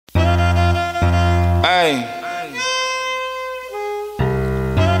Hey.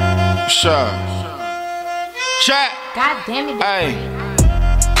 Sure. Chat. God damn it. Hey.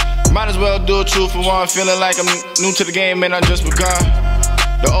 Might as well do it 2 for 1. Feeling like I'm new to the game and I just begun.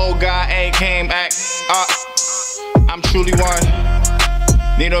 The old guy came act up. I'm truly one.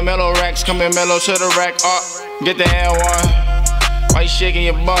 Need a Mello racks, come in Mello to the rack up. Get the N1. Why you shaking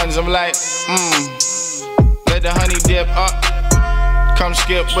your buns? I'm like, let the honey dip up. Come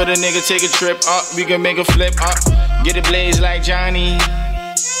skip with a nigga, take a trip up. We can make a flip up. Get it blaze like Johnny.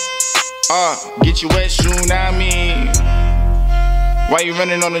 Get you wet, 𝗏𝗏. Why you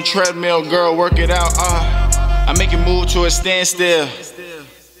running on the treadmill, girl? Work it out. I make you move to a standstill.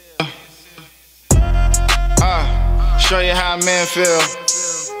 Show you how men feel.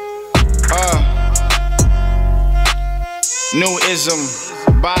 New ism,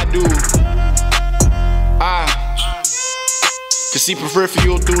 Badu. Can see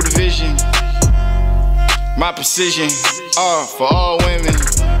peripheral through the vision. My precision, for all women.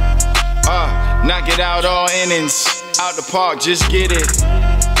 Knock it out all innings. Out the park, just get it.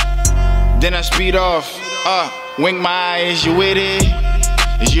 Then I speed off. Wink my eye, is you with it?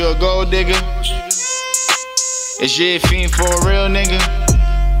 Is you a gold digger? Is you a fiend for a real nigga?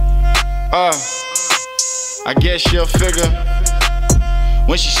 I guess she'll figure.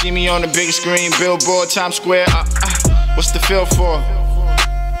 When she see me on the big screen, billboard, Times Square, what's the feel for?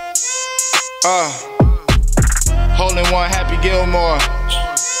 Holding one, Happy Gilmore.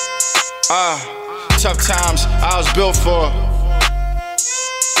 Tough times I was built for.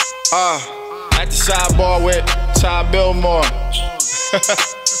 At the sidebar with Ty Billmore.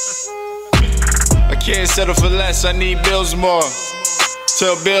 I can't settle for less, I need bills more.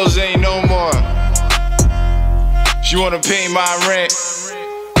 Till bills ain't no more. She wanna pay my rent.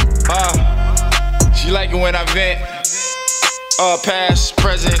 She like it when I vent. Past,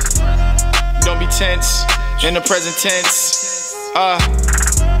 present. Don't be tense in the present tense.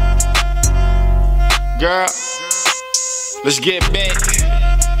 Girl, let's get bent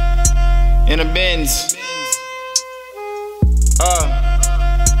in a Benz.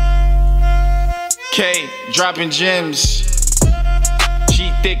 K dropping gems.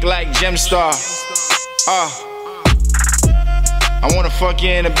 She thick like Gemstar. I wanna fuck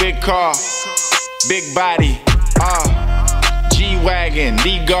you in a big car, big body. G-Wagon,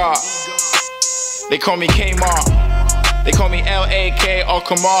 D-Guard. They call me Kmart. They call me L-A-K or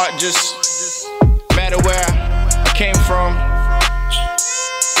Kamar. Just matter where I came from.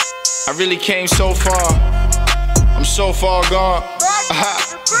 I really came so far. I'm so far gone.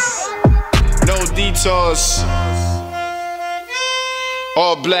 No detours.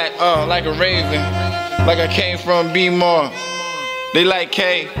 All black, like a raven. Like I came from B-More. They like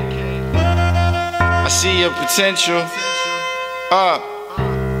K. I see your potential.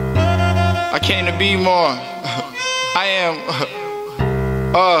 I came to be more. I am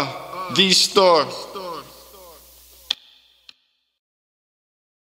the store.